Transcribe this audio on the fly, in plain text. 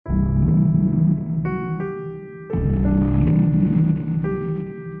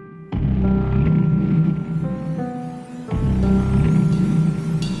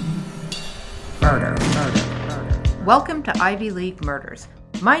Welcome to Ivy League Murders.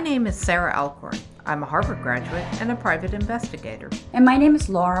 My name is Sarah Alcorn. I'm a Harvard graduate and a private investigator. And my name is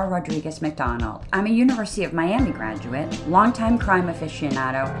Laura Rodriguez McDonald. I'm a University of Miami graduate, longtime crime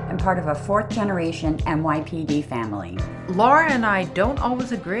aficionado, and part of a fourth-generation NYPD family. Laura and I don't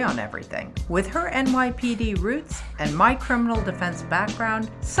always agree on everything. With her NYPD roots and my criminal defense background,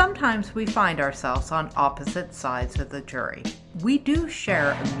 sometimes we find ourselves on opposite sides of the jury. We do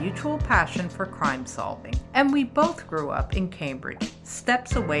share a mutual passion for crime solving, and we both grew up in Cambridge,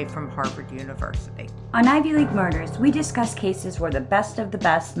 steps away from Harvard University. On Ivy League Murders, we discuss cases where the best of the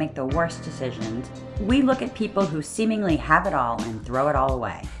best make the worst decisions. We look at people who seemingly have it all and throw it all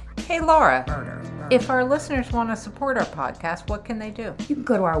away. Hey Laura, if our listeners want to support our podcast, what can they do? You can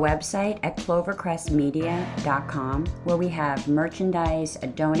go to our website at clovercrestmedia.com, where we have merchandise, a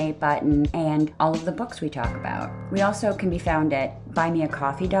donate button, and all of the books we talk about. We also can be found at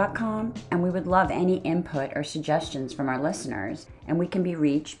buymeacoffee.com, and we would love any input or suggestions from our listeners, and we can be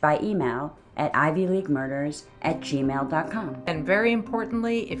reached by email at ivyleaguemurders@gmail.com. And very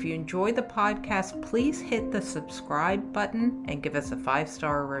importantly, if you enjoy the podcast, please hit the subscribe button and give us a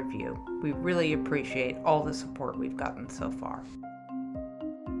 5-star review. We really appreciate all the support we've gotten so far.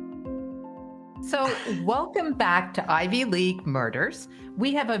 So welcome back to Ivy League Murders.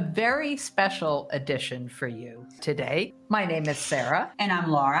 We have a very special edition for you today. My name is Sarah. And I'm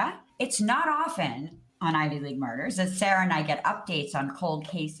Laura. It's not often on Ivy League Murders that Sarah and I get updates on cold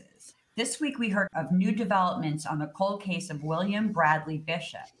cases. This week, we heard of new developments on the cold case of William Bradford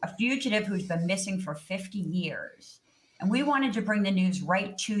Bishop, a fugitive who's been missing for 50 years. And we wanted to bring the news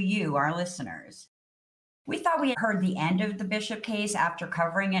right to you, our listeners. We thought we had heard the end of the Bishop case after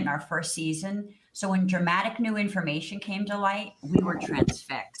covering it in our first season. So when dramatic new information came to light, we were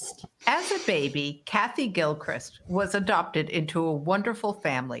transfixed. As a baby, Kathy Gillcrist was adopted into a wonderful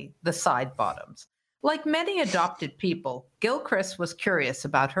family, the Sidebottoms. Like many adopted people, Gillcrist was curious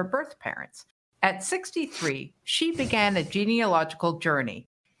about her birth parents. At 63, she began a genealogical journey,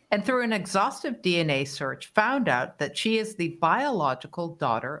 and through an exhaustive DNA search, found out that she is the biological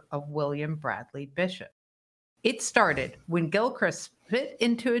daughter of William Bradford Bishop. It started when Gillcrist spit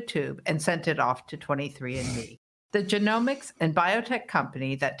into a tube and sent it off to 23andMe, the genomics and biotech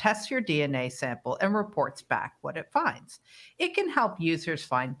company that tests your DNA sample and reports back what it finds. It can help users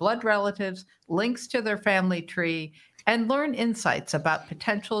find blood relatives, links to their family tree, and learn insights about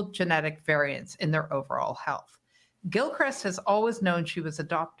potential genetic variants in their overall health. Gillcrist has always known she was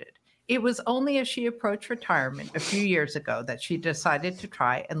adopted. It was only as she approached retirement a few years ago that she decided to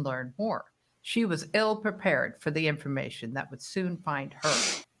try and learn more. She was ill prepared for the information that would soon find her.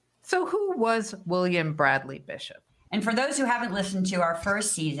 So who was William Bradford Bishop? And for those who haven't listened to our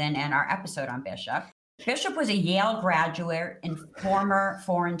first season and our episode on Bishop, Bishop was a Yale graduate and former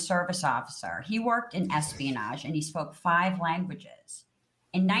Foreign Service officer. He worked in espionage and he spoke 5 languages.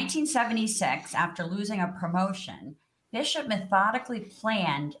 In 1976, after losing a promotion, Bishop methodically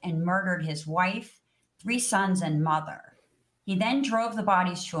planned and murdered his wife, 3 sons, and mother. He then drove the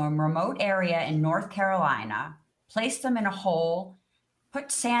bodies to a remote area in North Carolina, placed them in a hole, put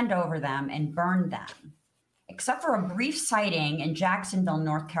sand over them, and burned them. Except for a brief sighting in Jacksonville,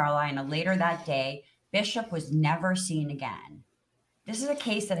 North Carolina later that day, Bishop was never seen again. This is a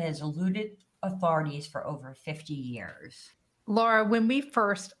case that has eluded authorities for over 50 years. Laura, when we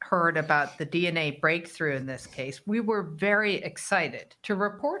first heard about the DNA breakthrough in this case, we were very excited to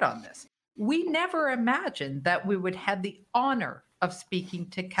report on this. We never imagined that we would have the honor of speaking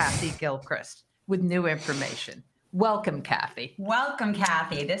to Kathy Gillcrist with new information. Welcome, Kathy. Welcome,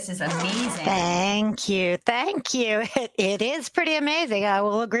 Kathy. This is amazing. Thank you. Thank you. It is pretty amazing. I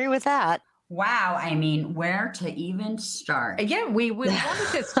will agree with that. Wow. I mean, where to even start? Yeah, we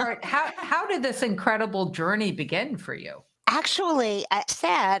wanted to start. How did this incredible journey begin for you? Actually, I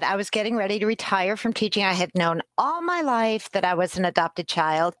said I was getting ready to retire from teaching. I had known all my life that I was an adopted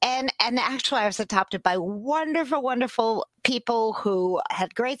child. And actually, I was adopted by wonderful, wonderful people who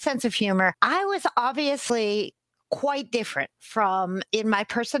had great sense of humor. I was obviously quite different in my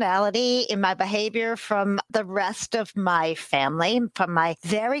personality, in my behavior from the rest of my family, from my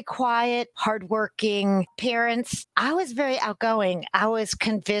very quiet, hardworking parents. I was very outgoing. I was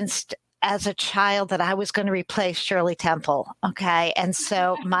convinced as a child that I was going to replace Shirley Temple. Okay. And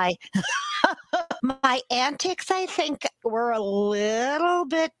so my antics, I think, were a little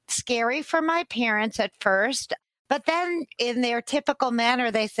bit scary for my parents at first. But then in their typical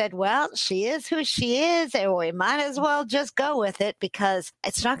manner, they said, well, she is who she is, and we might as well just go with it because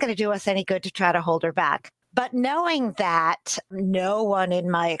it's not going to do us any good to try to hold her back. But knowing that no one in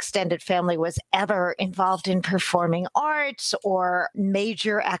my extended family was ever involved in performing arts or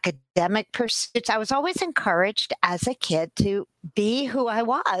major academic pursuits, I was always encouraged as a kid to be who I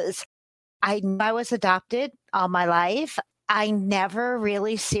was. I knew I was adopted all my life. I never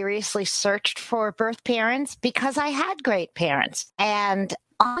really seriously searched for birth parents because I had great parents. And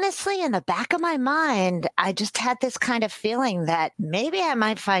honestly, in the back of my mind, I just had this kind of feeling that maybe I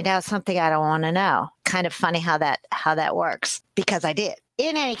might find out something I don't want to know. Kind of funny how that works, because I did.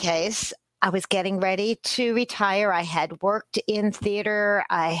 In any case, I was getting ready to retire. I had worked in theater.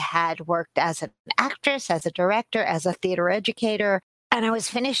 I had worked as an actress, as a director, as a theater educator, and I was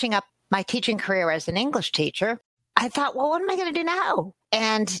finishing up my teaching career as an English teacher. I thought, well, what am I going to do now?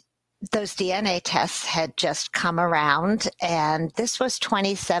 And those DNA tests had just come around, and this was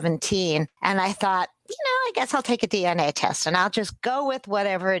 2017. And I thought, I guess I'll take a DNA test and I'll just go with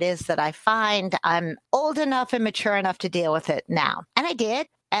whatever it is that I find. I'm old enough and mature enough to deal with it now. And I did.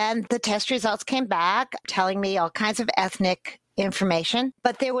 And the test results came back telling me all kinds of ethnic information.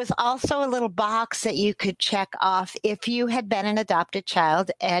 But there was also a little box that you could check off if you had been an adopted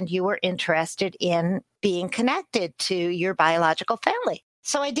child and you were interested in being connected to your biological family.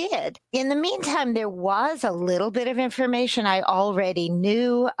 So I did. In the meantime, there was a little bit of information I already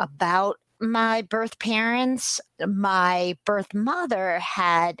knew about my birth parents. My birth mother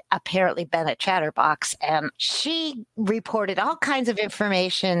had apparently been a chatterbox, and she reported all kinds of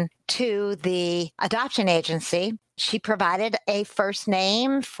information to the adoption agency. She provided a first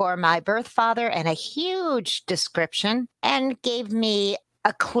name for my birth father and a huge description, and gave me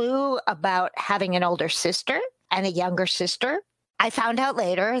a clue about having an older sister and a younger sister. I found out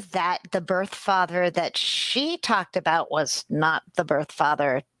later that the birth father that she talked about was not the birth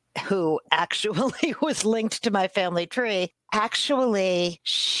father who actually was linked to my family tree. Actually,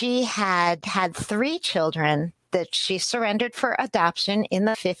 she had 3 children that she surrendered for adoption in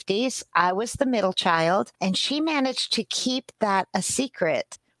the 50s. I was the middle child, and she managed to keep that a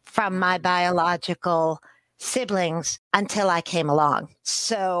secret from my biological siblings until I came along.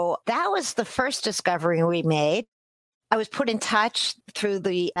 So that was the first discovery we made. I was put in touch through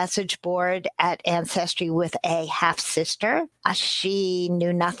the message board at Ancestry with a half-sister. She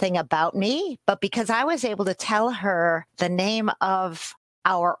knew nothing about me, but because I was able to tell her the name of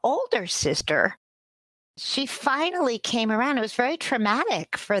our older sister, she finally came around. It was very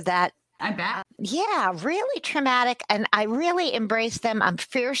traumatic for that. I bet. Yeah, really traumatic. And I really embraced them. I'm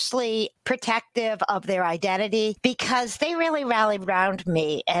fiercely protective of their identity because they really rallied around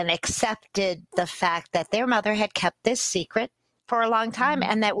me and accepted the fact that their mother had kept this secret for a long time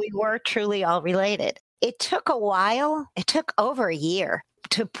and that we were truly all related. It took a while. It took over a year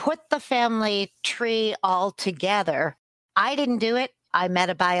to put the family tree all together. I didn't do it. I met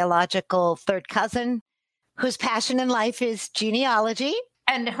a biological third cousin whose passion in life is genealogy.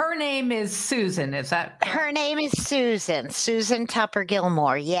 And her name is Susan, is that correct? Her name is Susan Tupper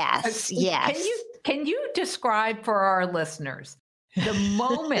Gilmore. Yes, yes. Can you describe for our listeners the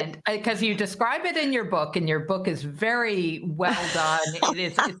moment, because you describe it in your book, and your book is very well done.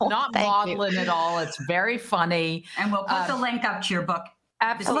 It's not maudlin at all. It's very funny. And we'll put the link up to your book.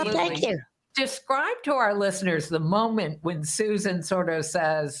 Absolutely. Well, thank you. Describe to our listeners the moment when Susan sort of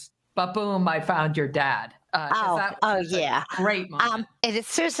says, "Ba-boom, I found your dad." Yeah. Great moment. It is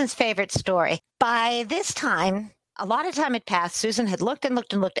Susan's favorite story. By this time, a lot of time had passed. Susan had looked and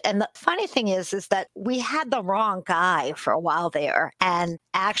looked and looked. And the funny thing is that we had the wrong guy for a while there. And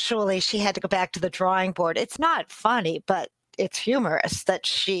actually, she had to go back to the drawing board. It's not funny, but it's humorous that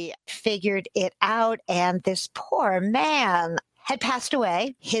she figured it out. And this poor man had passed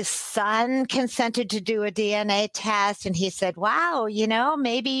away. His son consented to do a DNA test, and he said, "Wow,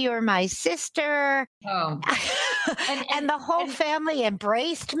 maybe you're my sister." Oh. and the whole family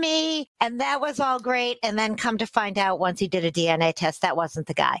embraced me, and that was all great. And then come to find out, once he did a DNA test, that wasn't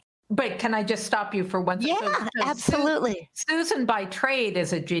the guy. But can I just stop you for one second? Yeah, absolutely. Susan by trade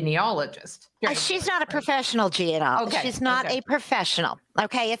is a genealogist. She's not a professional genealogist. Okay, She's not a professional.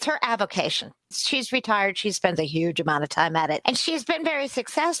 Okay, it's her avocation. She's retired. She spends a huge amount of time at it. And she's been very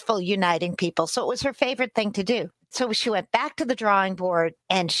successful uniting people. So it was her favorite thing to do. So she went back to the drawing board,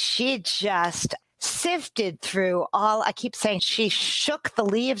 and she just sifted through I keep saying she shook the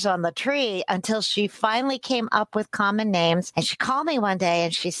leaves on the tree until she finally came up with common names. And she called me one day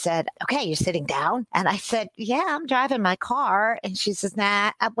and she said, "Okay, you're sitting down?" And I said, "Yeah, I'm driving my car." And she says,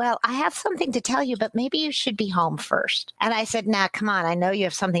 "Nah, well, I have something to tell you, but maybe you should be home first." And I said, "Nah, come on. I know you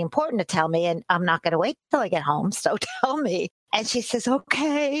have something important to tell me, and I'm not going to wait till I get home. So tell me." And she says,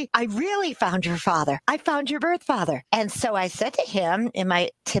 okay, I really found your father. I found your birth father. And so I said to him in my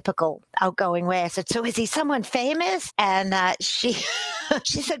typical outgoing way, I said, so is he someone famous? And she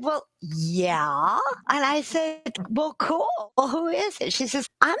said, well, yeah. And I said, well, cool. Well, who is it? She says,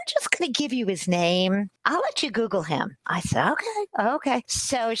 I'm just going to give you his name. I'll let you Google him. I said, okay.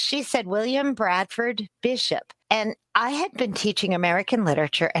 So she said, William Bradford Bishop. And I had been teaching American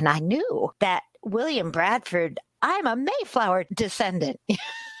literature, and I knew that William Bradford, I'm a Mayflower descendant.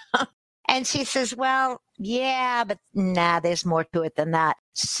 And she says, well, yeah, but there's more to it than that.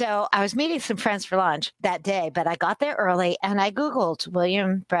 So I was meeting some friends for lunch that day, but I got there early and I Googled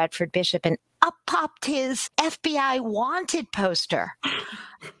William Bradford Bishop, and up popped his FBI wanted poster.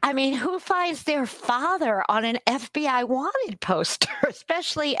 I mean, who finds their father on an FBI wanted poster,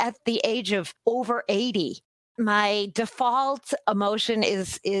 especially at the age of over 80? My default emotion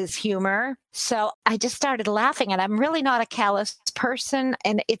is humor. So I just started laughing, and I'm really not a callous person.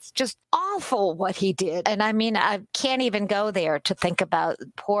 And it's just awful what he did. And I mean, I can't even go there to think about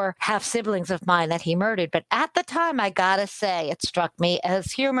poor half siblings of mine that he murdered. But at the time, I gotta say, it struck me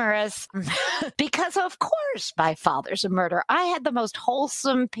as humorous because, of course, my father's a murderer. I had the most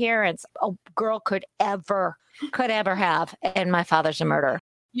wholesome parents a girl could ever have. And my father's a murderer.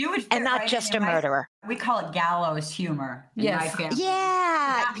 You would fit and not right just in a murderer. We call it gallows humor in my family.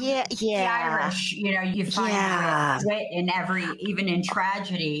 Yeah. The Irish, you find wit in every, even in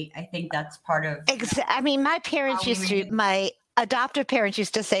tragedy. I think that's part of. I mean, my adoptive parents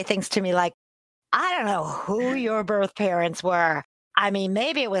used to say things to me like, I don't know who your birth parents were. I mean,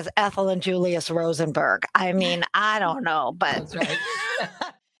 maybe it was Ethel and Julius Rosenberg. I mean, I don't know, but. That's right.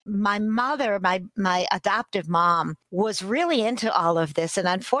 My mother, my adoptive mom, was really into all of this. And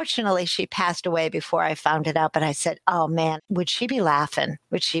unfortunately, she passed away before I found it out. But I said, oh, man, would she be laughing?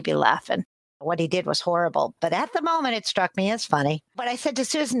 Would she be laughing? What he did was horrible. But at the moment, it struck me as funny. What I said to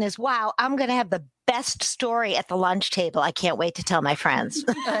Susan is, wow, I'm going to have the best story at the lunch table. I can't wait to tell my friends.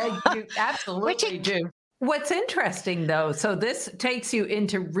 You absolutely do. What's interesting, though, so this takes you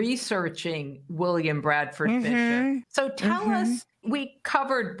into researching William Bradford Bishop. So tell us, we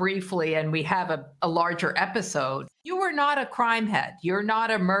covered briefly, and we have a larger episode. You were not a crime head. You're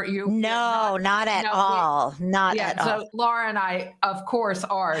not a murderer. No, not at all. Not at all. So Laura and I, of course,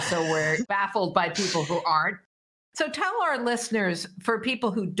 are. So we're baffled by people who aren't. So tell our listeners, for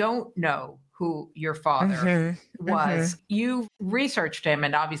people who don't know who your father was, you researched him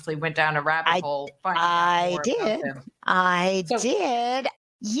and obviously went down a rabbit hole. I did.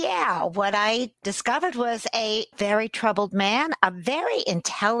 Yeah, what I discovered was a very troubled man, a very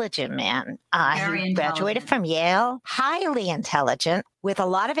intelligent man. He graduated from Yale, highly intelligent, with a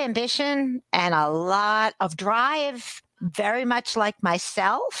lot of ambition and a lot of drive, very much like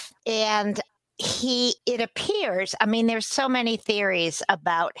myself. And it appears, I mean, there's so many theories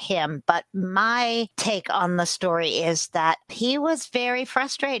about him, but my take on the story is that he was very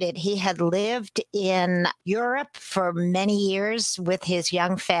frustrated. He had lived in Europe for many years with his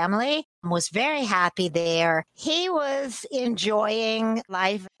young family, was very happy there. He was enjoying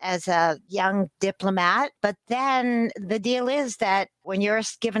life as a young diplomat, but then the deal is that when you're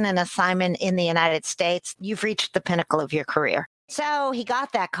given an assignment in the United States, you've reached the pinnacle of your career. So he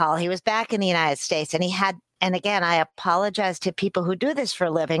got that call. He was back in the United States, and and again, I apologize to people who do this for a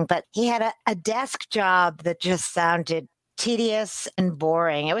living, but he had a desk job that just sounded tedious and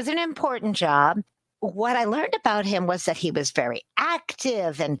boring. It was an important job. What I learned about him was that he was very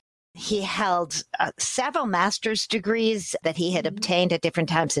active, and he held several master's degrees that he had obtained at different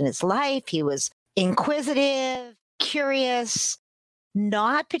times in his life. He was inquisitive, curious,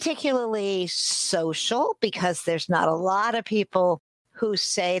 not particularly social, because there's not a lot of people who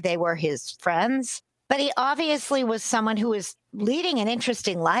say they were his friends. But he obviously was someone who was leading an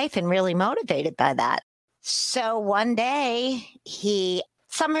interesting life and really motivated by that. So one day,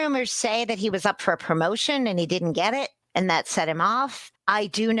 some rumors say that he was up for a promotion and he didn't get it, and that set him off. I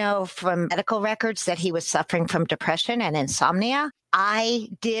do know from medical records that he was suffering from depression and insomnia. I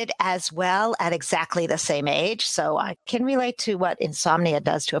did as well at exactly the same age, so I can relate to what insomnia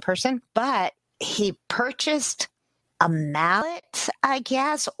does to a person. But he purchased a mallet, I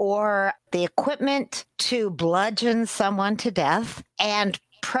guess, or the equipment to bludgeon someone to death, and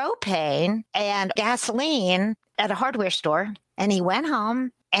propane and gasoline at a hardware store. And he went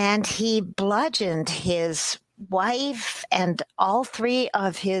home and he bludgeoned his wife and all three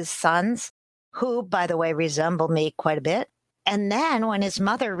of his sons, who, by the way, resemble me quite a bit. And then when his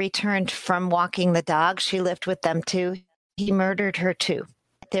mother returned from walking the dog, she lived with them too. He murdered her too.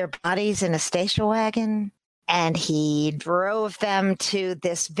 Their bodies in a station wagon. and he drove them to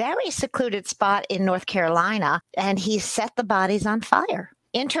this very secluded spot in North Carolina, and he set the bodies on fire.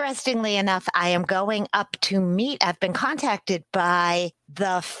 Interestingly enough, I am going up to meet, I've been contacted by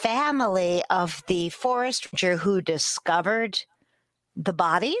the family of the forest ranger who discovered the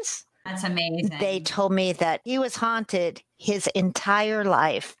bodies. That's amazing. They told me that he was haunted his entire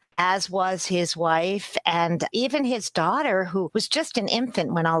life, as was his wife and even his daughter, who was just an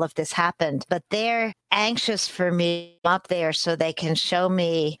infant when all of this happened. But they're anxious for me up there so they can show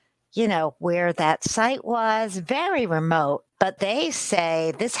me, where that site was, very remote. But they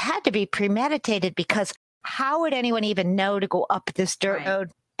say this had to be premeditated, because how would anyone even know to go up this dirt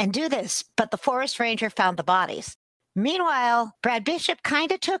road and do this? But the forest ranger found the bodies. Meanwhile, Brad Bishop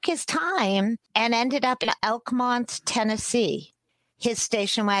kind of took his time and ended up in Elkmont, Tennessee. His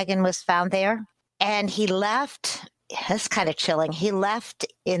station wagon was found there, and he left. That's kind of chilling. He left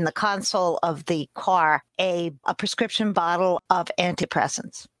in the console of the car a prescription bottle of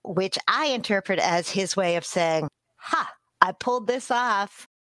antidepressants, which I interpret as his way of saying, I pulled this off.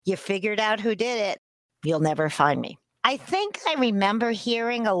 You figured out who did it. You'll never find me. I think I remember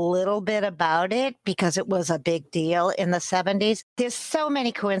hearing a little bit about it because it was a big deal in the 70s. There's so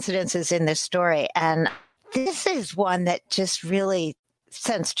many coincidences in this story, and this is one that just really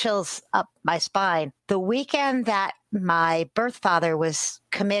sends chills up my spine. The weekend that my birth father was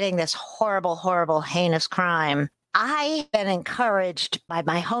committing this horrible, horrible, heinous crime, I've been encouraged by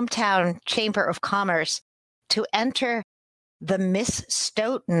my hometown Chamber of Commerce to enter the Miss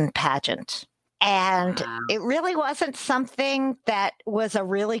Stoughton pageant. And it really wasn't something that was a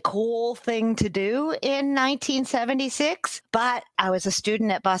really cool thing to do in 1976. But I was a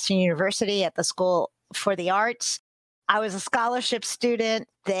student at Boston University at the School for the Arts. I was a scholarship student.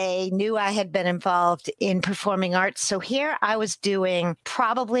 They knew I had been involved in performing arts. So here I was doing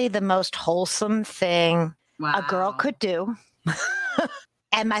probably the most wholesome thing a girl could do.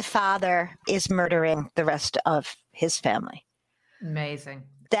 And my father is murdering the rest of his family. Amazing.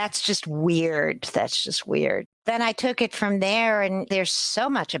 That's just weird. Then I took it from there, and there's so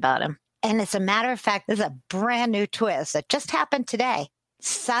much about him. And as a matter of fact, there's a brand new twist that just happened today.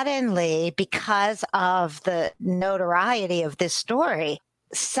 Suddenly, because of the notoriety of this story,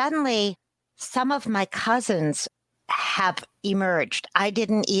 suddenly some of my cousins have emerged. I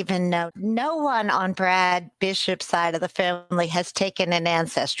didn't even know. No one on Brad Bishop's side of the family has taken an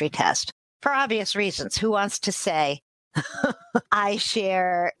ancestry test for obvious reasons. Who wants to say, I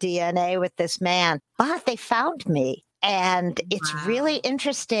share DNA with this man? But they found me. And it's really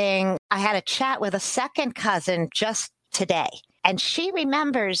interesting. I had a chat with a second cousin just today. And she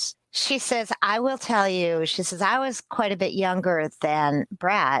remembers, she says, I will tell you, she says, I was quite a bit younger than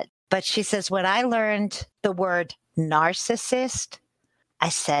Brad. But she says, when I learned the word narcissist, I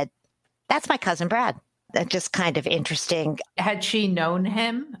said, that's my cousin Brad. That's just kind of interesting. Had she known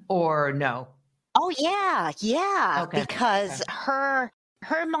him or no? Oh, yeah. Okay. Because her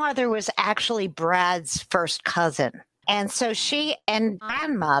mother was actually Brad's first cousin. And so she and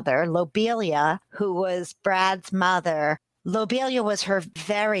grandmother, Lobelia, who was Brad's mother, Lobelia was her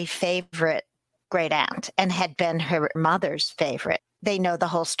very favorite great aunt and had been her mother's favorite. They know the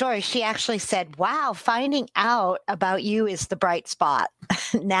whole story. She actually said, wow, finding out about you is the bright spot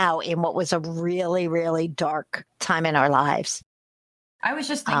now in what was a really, really dark time in our lives. I was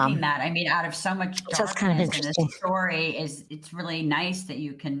just thinking that. I mean, out of so much darkness kind of in interesting. this story, it's really nice that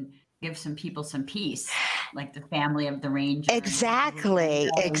you can give some people some peace, like the family of the ranger. Exactly.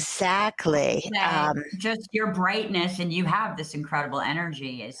 Just your brightness, and you have this incredible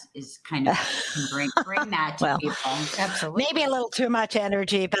energy is kind of can bring that to people. Absolutely. Maybe a little too much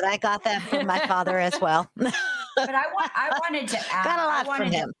energy, but I got that from my father as well. But I wanted to ask, got a lot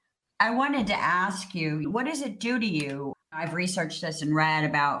from him. I wanted to ask you, what does it do to you? I've researched this and read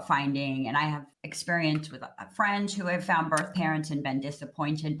about finding, and I have experience with friends who have found birth parents and been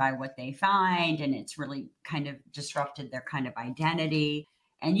disappointed by what they find, and it's really kind of disrupted their kind of identity.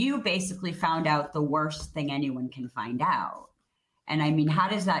 And you basically found out the worst thing anyone can find out. And I mean, how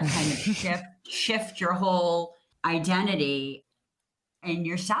does that kind of shift your whole identity and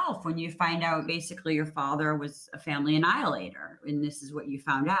yourself when you find out basically your father was a family annihilator and this is what you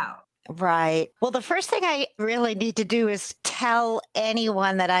found out? Right. Well, the first thing I really need to do is tell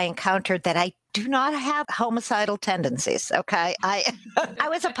anyone that I encountered that I do not have homicidal tendencies. Okay. I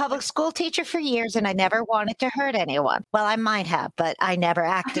was a public school teacher for years and I never wanted to hurt anyone. Well, I might have, but I never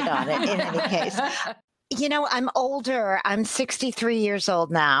acted on it in any case. You know, I'm older. I'm 63 years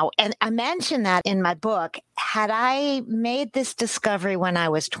old now. And I mentioned that in my book. Had I made this discovery when I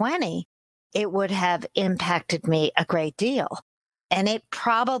was 20, it would have impacted me a great deal. And it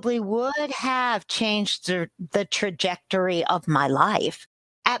probably would have changed the trajectory of my life.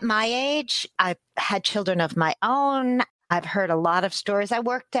 At my age, I've had children of my own. I've heard a lot of stories. I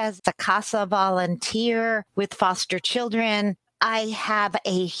worked as a CASA volunteer with foster children. I have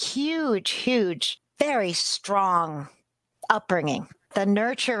a huge, very strong upbringing. The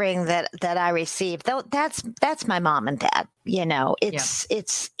nurturing that I received, though, that's my mom and dad.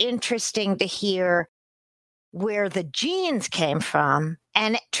 It's interesting to hear where the genes came from.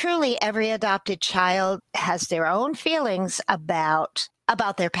 And truly every adopted child has their own feelings about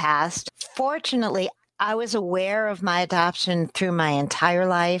their past. Fortunately, I was aware of my adoption through my entire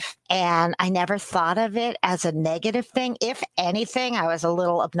life, and I never thought of it as a negative thing. If anything, I was a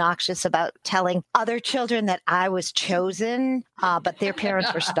little obnoxious about telling other children that I was chosen, but their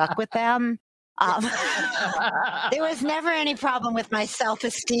parents were stuck with them. There was never any problem with my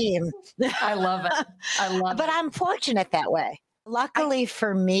self-esteem. I love it. But I'm fortunate that way. Luckily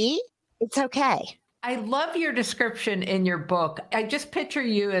for me, it's okay. I love your description in your book. I just picture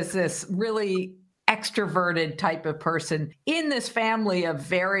you as this really extroverted type of person in this family of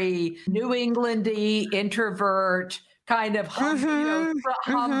very New Englandy, introvert, kind of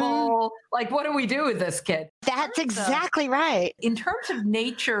humble. Like, what do we do with this kid? That's exactly right. In terms of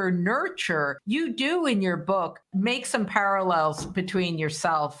nature nurture, you do in your book make some parallels between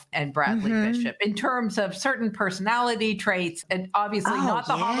yourself and Bradley Bishop in terms of certain personality traits, and obviously not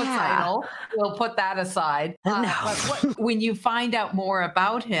the homicidal. We'll put that aside. But when you find out more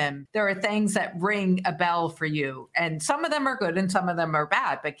about him, there are things that ring a bell for you. And some of them are good and some of them are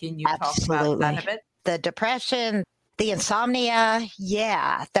bad. But can you talk about that a bit? The depression, the insomnia,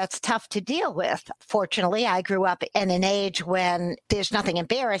 that's tough to deal with. Fortunately, I grew up in an age when there's nothing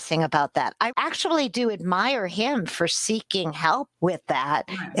embarrassing about that. I actually do admire him for seeking help with that.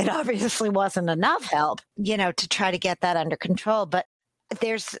 It obviously wasn't enough help, to try to get that under control. But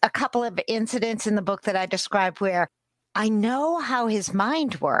there's a couple of incidents in the book that I describe where I know how his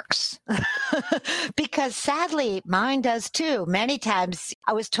mind works because sadly mine does too. Many times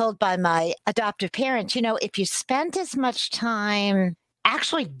I was told by my adoptive parents, if you spent as much time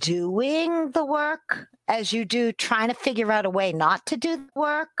actually doing the work as you do trying to figure out a way not to do the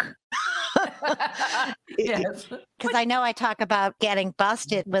work. Yes. Because I know I talk about getting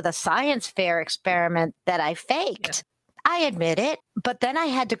busted with a science fair experiment that I faked. Yeah. I admit it, but then I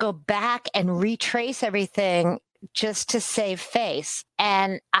had to go back and retrace everything just to save face.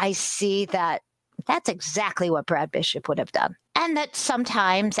 And I see that that's exactly what Brad Bishop would have done. And that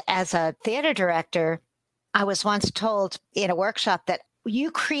sometimes as a theater director, I was once told in a workshop that you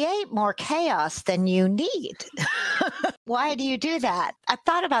create more chaos than you need. Why do you do that? I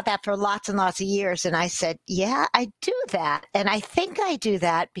thought about that for lots and lots of years. And I said, yeah, I do that. And I think I do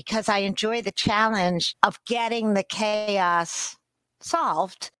that because I enjoy the challenge of getting the chaos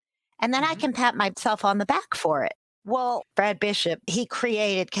solved. And then I can pat myself on the back for it. Well, Brad Bishop, he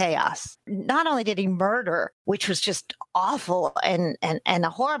created chaos. Not only did he murder, which was just awful and a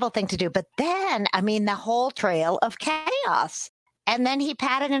horrible thing to do, but then, the whole trail of chaos. And then he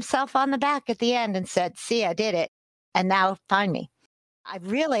patted himself on the back at the end and said, see, I did it. And now find me. I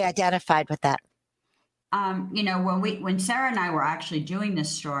really identified with that. When Sarah and I were actually doing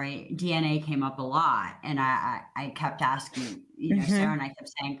this story, DNA came up a lot. And I kept asking, Sarah and I kept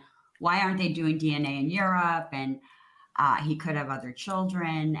saying, why aren't they doing DNA in Europe? And he could have other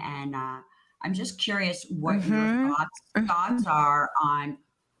children. And I'm just curious what your thoughts are on,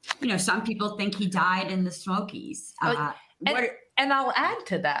 some people think he died in the Smokies. And I'll add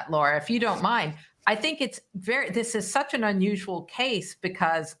to that, Laura, if you don't mind. I think this is such an unusual case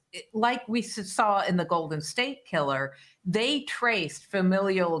because like we saw in the Golden State Killer, they traced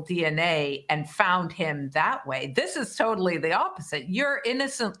familial DNA and found him that way. This is totally the opposite. You're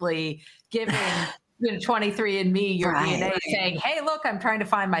innocently giving 23andMe your DNA saying, hey, look, I'm trying to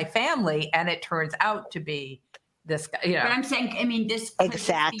find my family. And it turns out to be this guy. But I'm saying, this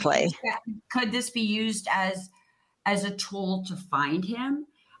exactly. Could this be used as a tool to find him?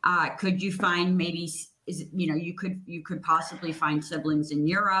 Could you find you could possibly find siblings in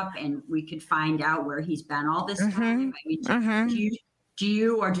Europe and we could find out where he's been all this time. Do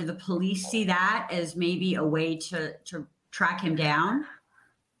you or do the police see that as maybe a way to track him down?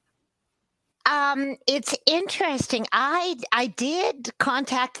 It's interesting. I did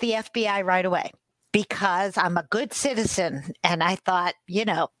contact the FBI right away because I'm a good citizen. And I thought,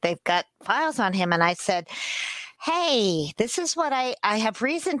 they've got files on him. And I said, hey, this is what I have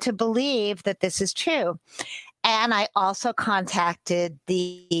reason to believe that this is true. And I also contacted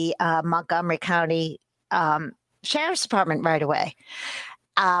the Montgomery County Sheriff's Department right away.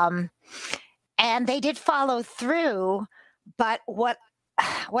 And they did follow through, But what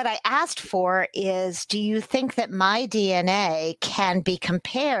I asked for is, do you think that my DNA can be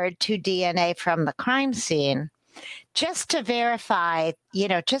compared to DNA from the crime scene? Just to verify,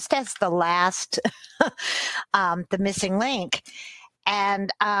 just as the last, the missing link.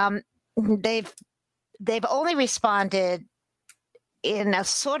 And they've only responded in a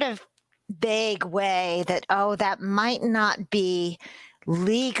sort of vague way that, oh, that might not be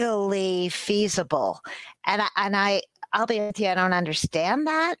legally feasible. And I'll be with you, I don't understand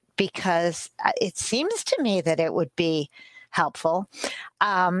that, because it seems to me that it would be helpful.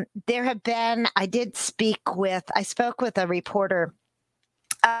 There have been, I spoke with a reporter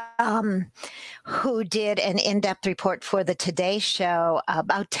who did an in-depth report for the Today Show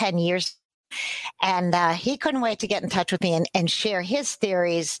about 10 years. And he couldn't wait to get in touch with me and share his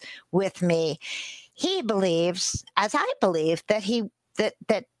theories with me. He believes, as I believe, that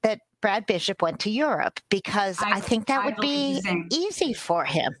that Brad Bishop went to Europe because I think that would be easy for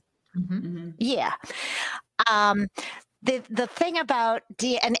him. Mm-hmm. Yeah. The thing about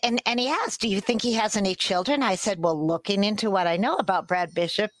and he asked, do you think he has any children? I said, well, looking into what I know about Brad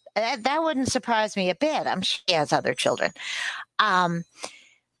Bishop, that wouldn't surprise me a bit. I'm sure he has other children.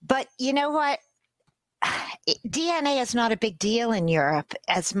 But you know what? DNA is not a big deal in Europe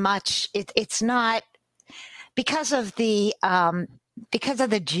as much. It's not because of the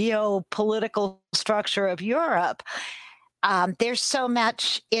geopolitical structure of Europe. There's so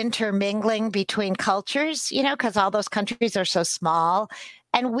much intermingling between cultures, because all those countries are so small,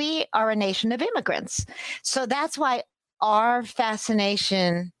 and we are a nation of immigrants. So that's why our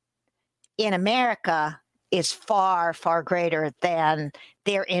fascination in America is far, far greater than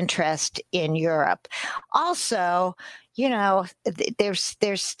their interest in Europe. Also, they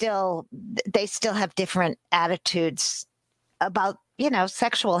still have different attitudes about,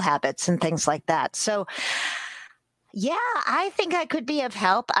 sexual habits and things like that. So, yeah, I think I could be of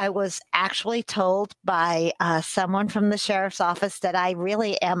help. I was actually told by someone from the sheriff's office that I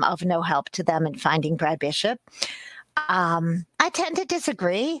really am of no help to them in finding Brad Bishop. I tend to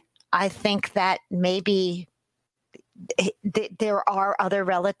disagree. I think that maybe there are other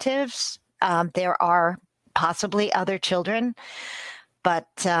relatives. There are possibly other children. But,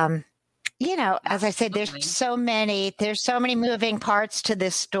 as I said, there's so many moving parts to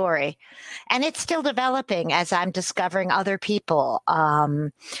this story. And it's still developing as I'm discovering other people.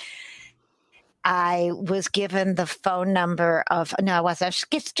 I was given the phone number of, no, I wasn't.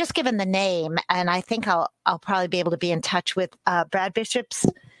 I was just given the name. And I think I'll probably be able to be in touch with Brad Bishop's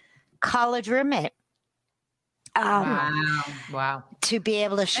college roommate. Wow. To be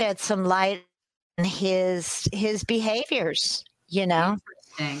able to shed some light on his behaviors,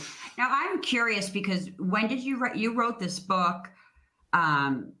 Interesting. Now I'm curious because when did you wrote this book?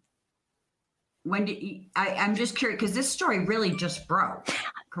 When did I'm just curious because this story really just broke,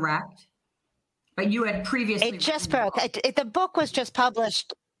 correct? But you had previously. It just broke. The book was just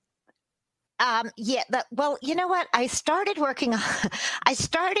published. Well, you know what? I started working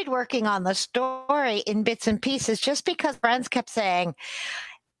on the story in bits and pieces just because friends kept saying,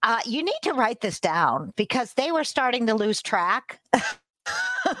 you need to write this down, because they were starting to lose track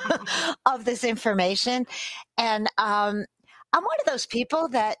of this information. And I'm one of those people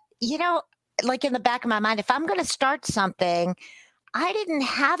that, like in the back of my mind, if I'm going to start something, I didn't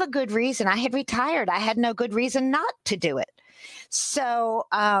have a good reason. I had retired. I had no good reason not to do it. So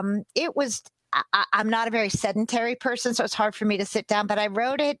it was, I'm not a very sedentary person, so it's hard for me to sit down, but I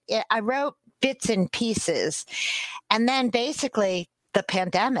wrote bits and pieces. And then basically the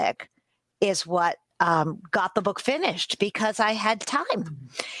pandemic is what got the book finished because I had time.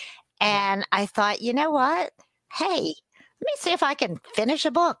 And I thought, you know what? Hey, let me see if I can finish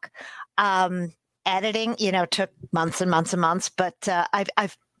a book. Editing, took months and months and months, but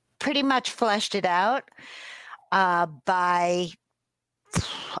I've pretty much fleshed it out I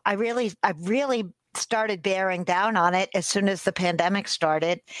really started bearing down on it as soon as the pandemic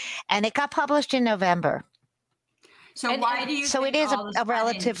started, and it got published in November. So why do you? So it is a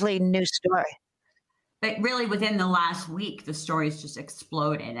relatively new story. But really, within the last week, the story's just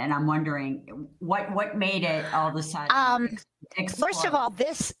exploded, and I'm wondering what made it all of a sudden explode. First of all,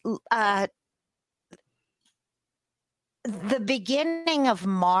 this the beginning of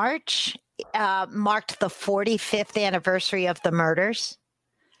March marked the 45th anniversary of the murders.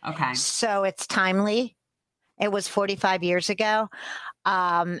 Okay. So it's timely. It was 45 years ago.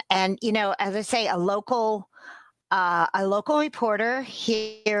 And, as I say, a local reporter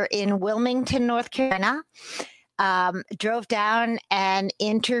here in Wilmington, North Carolina, drove down and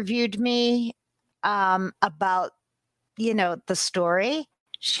interviewed me about, the story.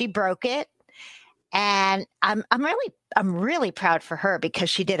 She broke it. And I'm really proud for her because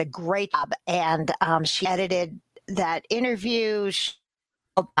she did a great job, and she edited that interview. She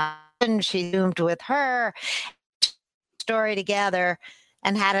zoomed with her story together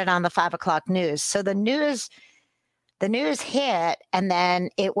and had it on the 5 o'clock news. So the news hit, and then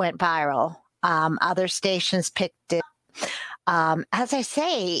it went viral. Other stations picked it. As I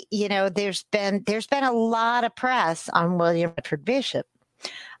say, there's been a lot of press on William Bradford Bishop.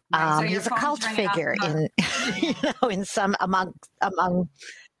 Right, so He's a cult figure in, in some among.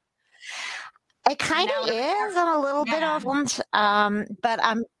 It kind of is. I'm a little bit overwhelmed, but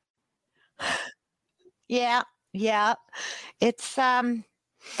I'm. Yeah, it's I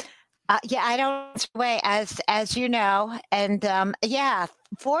don't way as you know, and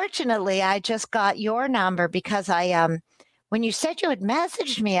fortunately, I just got your number because when you said you had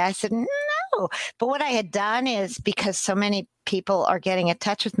messaged me, I said no. But what I had done is, because so many people are getting in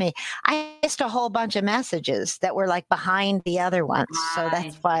touch with me, I missed a whole bunch of messages that were like behind the other ones. So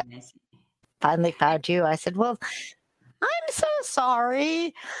that's why I finally found you. I said, well, I'm so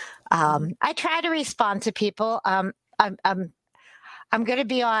sorry. I try to respond to people. I'm going to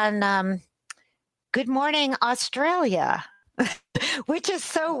be on Good Morning Australia, which is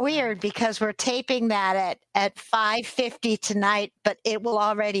so weird because we're taping that at 5:50 tonight, but it will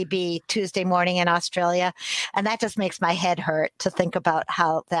already be Tuesday morning in Australia, and that just makes my head hurt to think about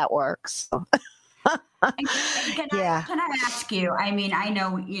how that works. Can I ask you? I mean, I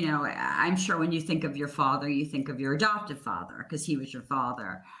know, I'm sure when you think of your father, you think of your adoptive father because he was your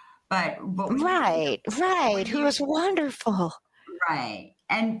father. But right, who was wonderful. Right.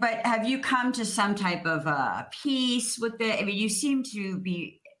 But have you come to some type of peace with it? I mean, you seem to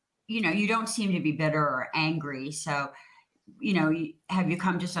be, you don't seem to be bitter or angry. So, have you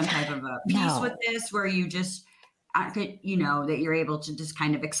come to some type of a peace with this where you just, that you're able to just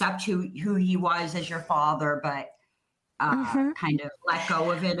kind of accept who he was as your father, but kind of let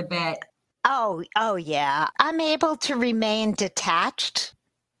go of it a bit? Oh, yeah. I'm able to remain detached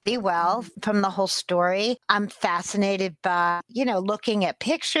well from the whole story. I'm fascinated by, looking at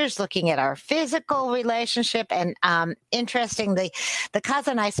pictures, looking at our physical relationship. And interesting, the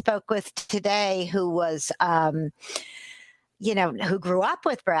cousin I spoke with today who was, who grew up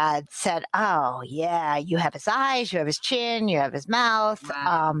with Brad said, oh, yeah, you have his eyes, you have his chin, you have his mouth.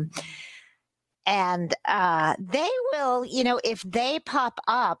 Wow. And they will, if they pop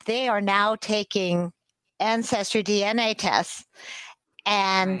up, they are now taking ancestry DNA tests.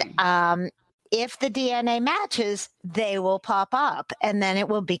 And if the DNA matches, they will pop up and then it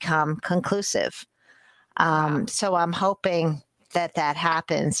will become conclusive. So I'm hoping that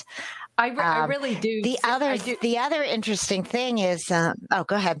happens. I really do. The other interesting thing is, go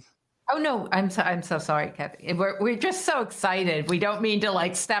ahead. Oh no, I'm so sorry, Kathy. We're just so excited. We don't mean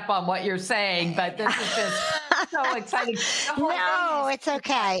to step on what you're saying, but this is just so exciting. No, it's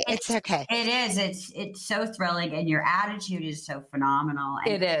okay. It's okay. It is. It's so thrilling, and your attitude is so phenomenal.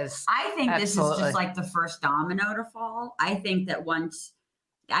 And it is. I think this is just like the first domino to fall. I think that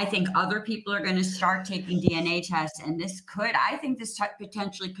I think other people are going to start taking DNA tests, and this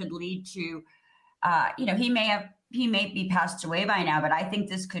potentially could lead to, he may be passed away by now, but I think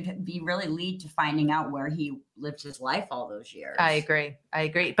this could really lead to finding out where he lived his life all those years. I agree.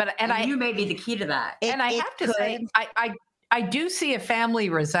 But you may be the key to that. I have to say, I do see a family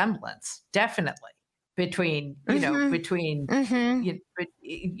resemblance, definitely, between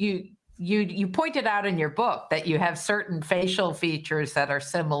you pointed out in your book that you have certain facial features that are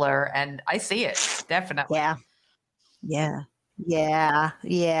similar, and I see it definitely. Yeah.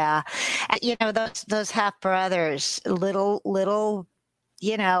 Those half brothers, little,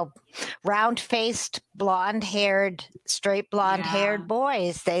 round-faced, blonde-haired, straight blonde-haired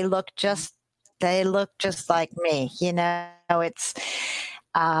boys. They look just like me. It's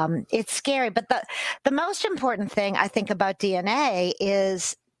scary. But the most important thing I think about DNA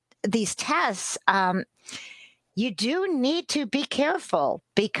is these tests. You do need to be careful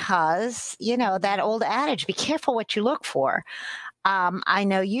because, that old adage, be careful what you look for. I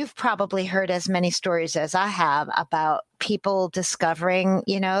know you've probably heard as many stories as I have about people discovering,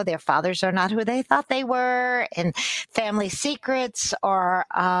 their fathers are not who they thought they were, and family secrets are,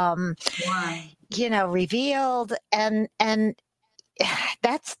 revealed. And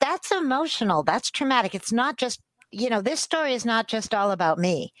that's emotional. That's traumatic. It's not just, this story is not just all about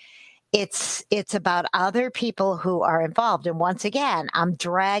me. It's about other people who are involved. And once again, I'm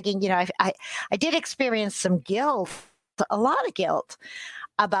dragging, I did experience some guilt, a lot of guilt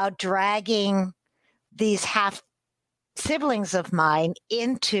about dragging these half siblings of mine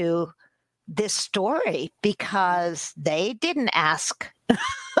into this story because they didn't ask.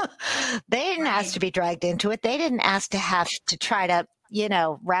 They didn't ask to be dragged into it. They didn't ask to have to try to,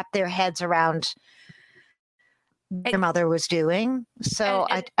 wrap their heads around what their mother was doing. So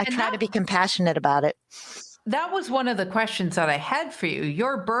I try to be compassionate about it. That was one of the questions that I had for you.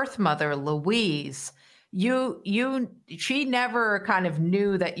 Your birth mother, Louise, she never kind of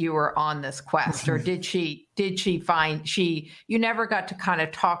knew that you were on this quest, or did she you never got to kind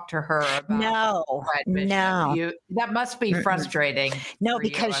of talk to her about No. That must be frustrating. No,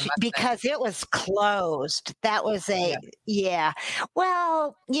 because it was closed. That was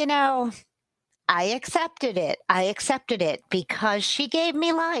Well, I accepted it because she gave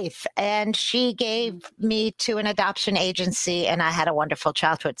me life and she gave me to an adoption agency, and I had a wonderful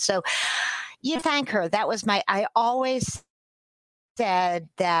childhood. So you thank her. That was I always said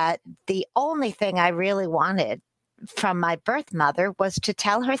that the only thing I really wanted from my birth mother was to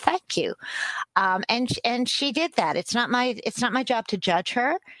tell her thank you. And she did that. It's not my job to judge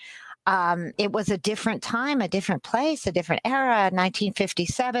her. It was a different time, a different place, a different era,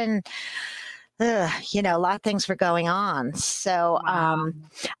 1957. A lot of things were going on. So,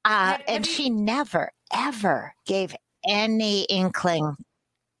 and she never, ever gave any inkling.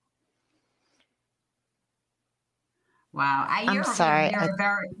 Wow. I'm sorry. You're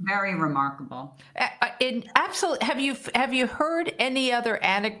very, very remarkable. Absolutely. Have you heard any other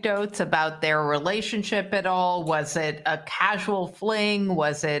anecdotes about their relationship at all? Was it a casual fling?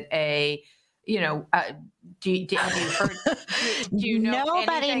 Was it a, have you heard? Do you know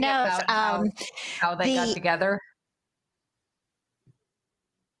Nobody knows about how they got together?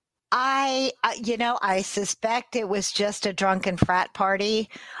 I suspect it was just a drunken frat party.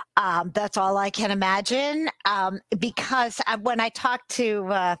 That's all I can imagine. Because when I talked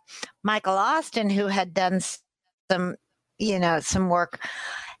to Michael Austin, who had done some work,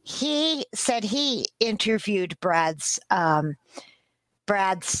 he said he interviewed Brad's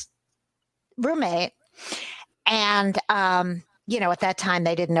roommate, and at that time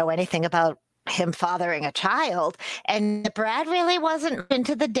they didn't know anything about him fathering a child, and Brad really wasn't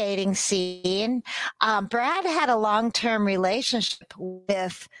into the dating scene. Brad had a long-term relationship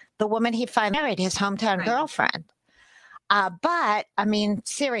with the woman he finally married, his hometown girlfriend. But I mean,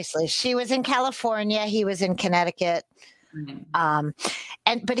 seriously, she was in California, he was in Connecticut.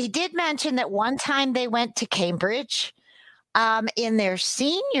 But he did mention that one time they went to Cambridge in their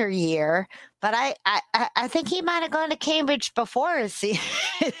senior year, but I think he might have gone to Cambridge before his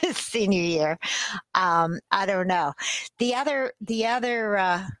senior year. I don't know. The other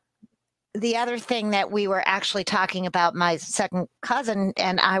thing that we were actually talking about, my second cousin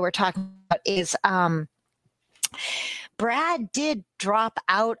and I were talking about, is Brad did drop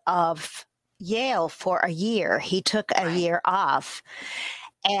out of Yale for a year. He took a year off,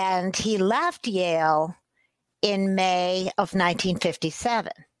 and he left Yale in May of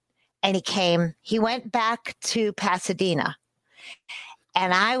 1957. And he went back to Pasadena.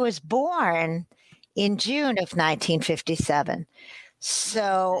 And I was born in June of 1957.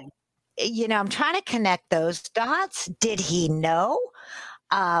 So, I'm trying to connect those dots. Did he know?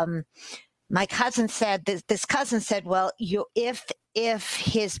 My cousin said, this cousin said, well, if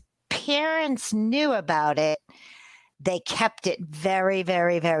his parents knew about it, they kept it very,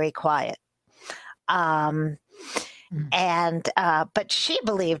 very, very quiet. But she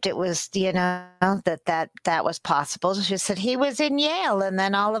believed it was, that was possible. She said he was in Yale, and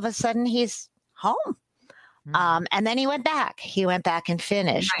then all of a sudden he's home. And then he went back and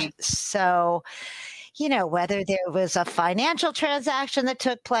finished. Right. So, whether there was a financial transaction that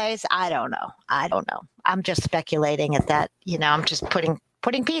took place, I don't know. I'm just speculating at that. I'm just putting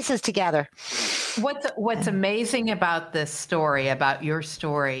pieces together. What's amazing about this story, about your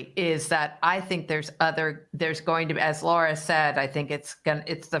story, is that I think there's going to be, as Laura said, I think it's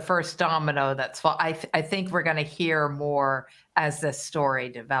the first domino that's fall. I think we're going to hear more as this story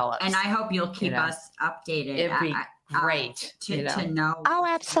develops. And I hope you'll keep us updated. It'd be great to know. Oh,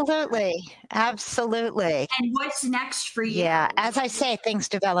 absolutely. Absolutely. And what's next for you? Yeah. As I say, things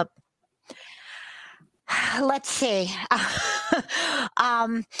develop. Let's see.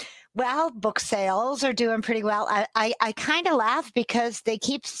 Well, book sales are doing pretty well. I kind of laugh because they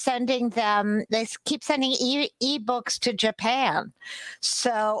keep sending e-books to Japan.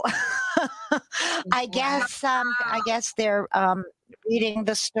 So I guess they're reading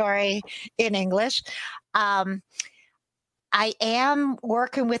the story in English. I am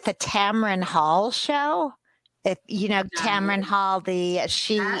working with the Tamron Hall show. If Tamron Hall, they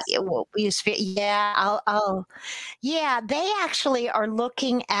actually are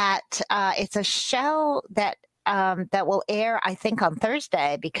looking at, it's a show that that will air, I think, on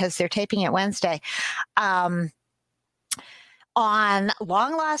Thursday because they're taping it Wednesday. On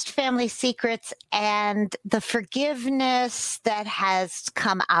long lost family secrets and the forgiveness that has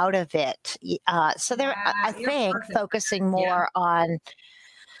come out of it. So they're, I think, perfect. Focusing more on.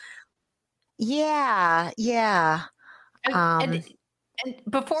 Yeah. And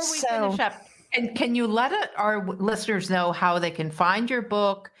before we finish up, and can you let our listeners know how they can find your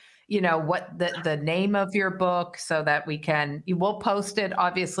book? What the name of your book, so that we'll post it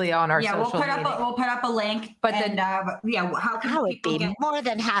obviously on our social media. We'll put up a link. But then, how can I would be more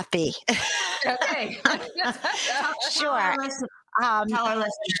than happy. Okay. Sure. Tell our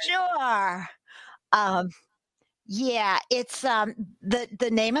listeners. Sure. Yeah, it's the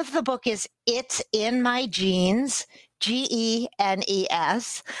name of the book is It's in My Genes,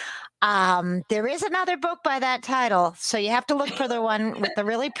 GENES. There is another book by that title, so you have to look for the one with the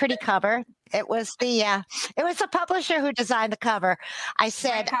really pretty cover. It was the publisher who designed the cover. I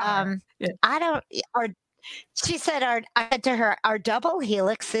said, she said, I said to her, our double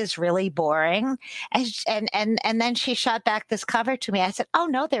helix is really boring. And then she shot back this cover to me. I said, oh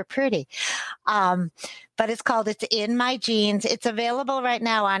no, they're pretty. But it's called It's in My Genes. It's available right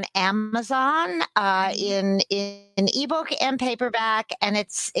now on Amazon, in ebook and paperback. And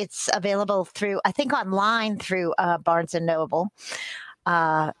it's available through, I think, online through Barnes and Noble.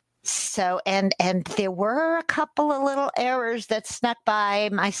 So, and there were a couple of little errors that snuck by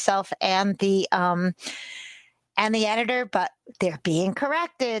myself and the editor, but they're being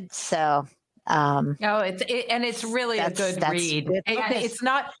corrected. So, it's really a good read.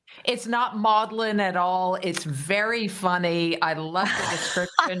 It's not maudlin at all. It's very funny. I love the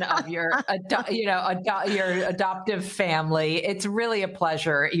description of your adoptive family. It's really a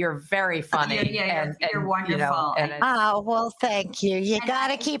pleasure. You're very funny. You're wonderful. Well, thank you. You got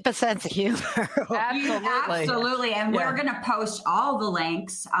to keep a sense of humor. Absolutely. And we're going to post all the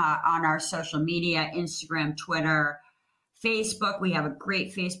links on our social media, Instagram, Twitter, Facebook. We have a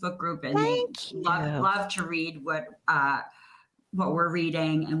great Facebook group, and love to read what we're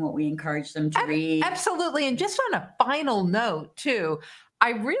reading and what we encourage them to read. Absolutely. And just on a final note too,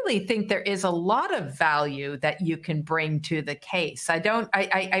 I really think there is a lot of value that you can bring to the case.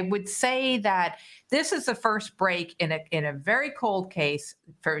 I would say that this is the first break in a very cold case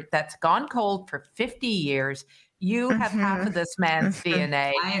that's gone cold for 50 years. You have half of this man's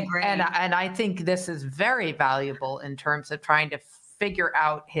DNA. I agree. And I think this is very valuable in terms of trying to figure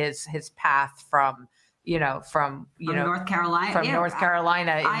out his path from North Carolina. From North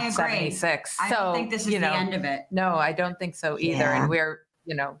Carolina in 76. I don't think this is the end of it. No, I don't think so either. Yeah. And we're,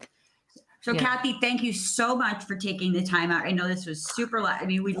 So Kathy, thank you so much for taking the time out. I know this was super I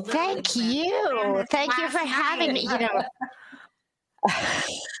mean, we Thank you. Thank you for having me.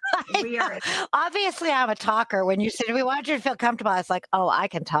 Obviously, I'm a talker. When you said we wanted you to feel comfortable, I was like, "Oh, I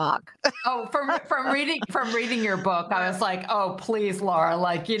can talk." Oh, from reading your book, I was like, "Oh, please, Laura!" And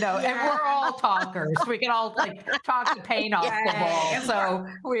we're all talkers. We can all talk the paint off the wall. So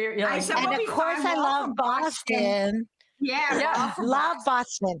we're and of course, I love Boston. Yeah, love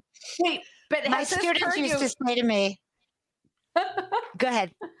Boston. Wait, but my students used to say to me, "Go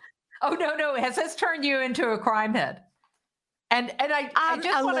ahead." Oh no! Has this turned you into a crime head? And I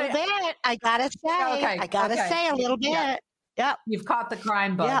just a little bit. I gotta say, say a little bit. Yep. You've caught the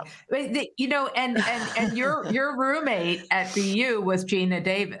crime bug. Yep. And your roommate at BU was Gina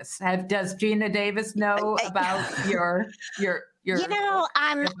Davis. Does Gina Davis know about your?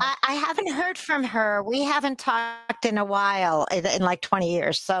 I haven't heard from her. We haven't talked in a while, in like 20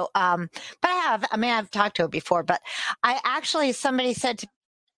 years. So, but I have. I mean, I've talked to her before. But somebody said to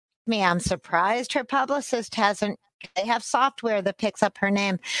me, I'm surprised her publicist hasn't. They have software that picks up her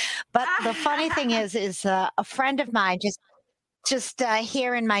name. But the funny thing is a friend of mine just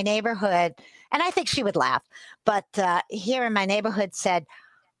here in my neighborhood, and I think she would laugh, but here in my neighborhood said,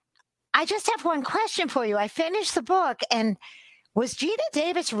 I just have one question for you. I finished the book, and was Gina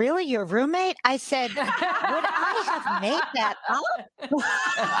Davis really your roommate? I said, would I have made that up?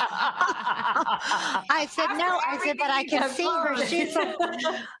 I said, no. I said, but I can see her. She's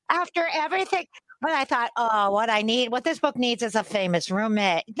after everything. But I thought, what this book needs is a famous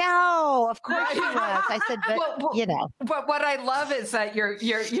roommate. No, of course she was. I said, but But what I love is that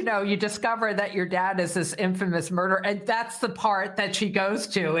you discover that your dad is this infamous murderer, and that's the part that she goes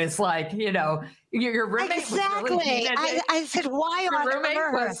to is your roommate. Exactly. Was really, I said, why your on roommate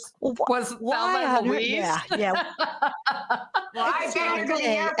earth? was Thelma Louise? Yeah. Well, Exactly.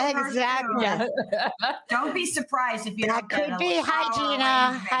 Yeah. Don't be surprised if you that could be.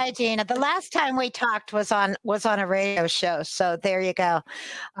 Hi, Gina. The last time we talked was on a radio show, so there you go.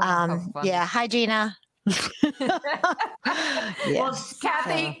 Hi, Gina. Well,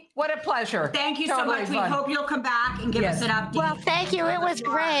 Kathy, what a pleasure. Thank you so much. We hope you'll come back and give us an update. Well, thank you. It was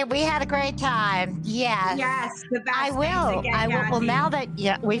great. We had a great time. Yes. Yes, the best. I will. Again, I will. Kathy. Well, now that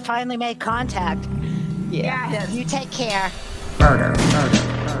we finally made contact. Yes. You take care. Murder.